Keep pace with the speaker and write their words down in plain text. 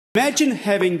Imagine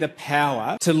having the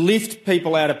power to lift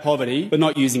people out of poverty but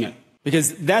not using it.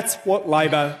 Because that's what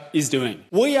Labor is doing.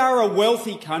 We are a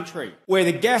wealthy country where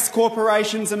the gas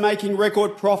corporations are making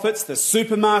record profits, the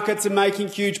supermarkets are making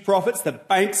huge profits, the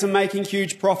banks are making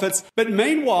huge profits. But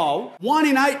meanwhile, 1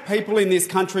 in 8 people in this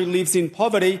country lives in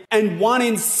poverty and 1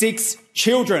 in 6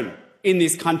 children in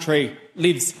this country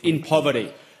lives in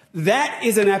poverty. That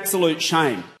is an absolute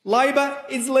shame. Labor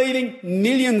is leaving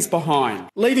millions behind,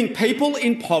 leaving people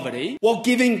in poverty while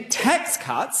giving tax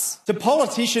cuts to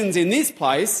politicians in this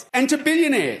place and to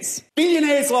billionaires.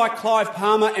 Billionaires like Clive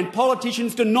Palmer and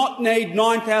politicians do not need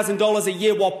 $9,000 a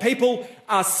year while people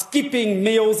are skipping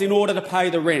meals in order to pay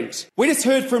the rent. We just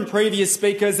heard from previous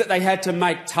speakers that they had to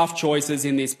make tough choices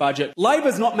in this budget.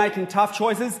 Labor's not making tough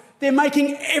choices, they're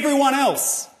making everyone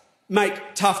else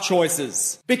make tough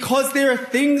choices because there are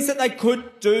things that they could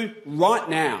do right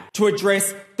now to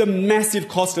address the massive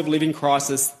cost of living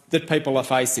crisis that people are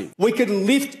facing. We could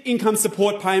lift income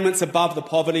support payments above the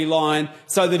poverty line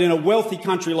so that in a wealthy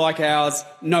country like ours,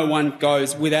 no one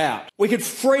goes without. We could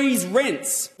freeze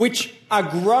rents, which are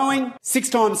growing 6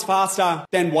 times faster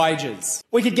than wages.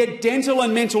 We could get dental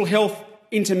and mental health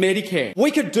into Medicare.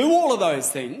 We could do all of those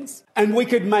things and we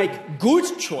could make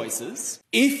good choices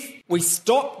if we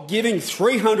stop giving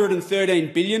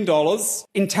 $313 billion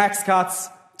in tax cuts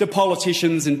to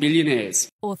politicians and billionaires.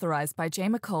 Authorised by J.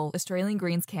 McCall, Australian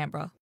Greens, Canberra.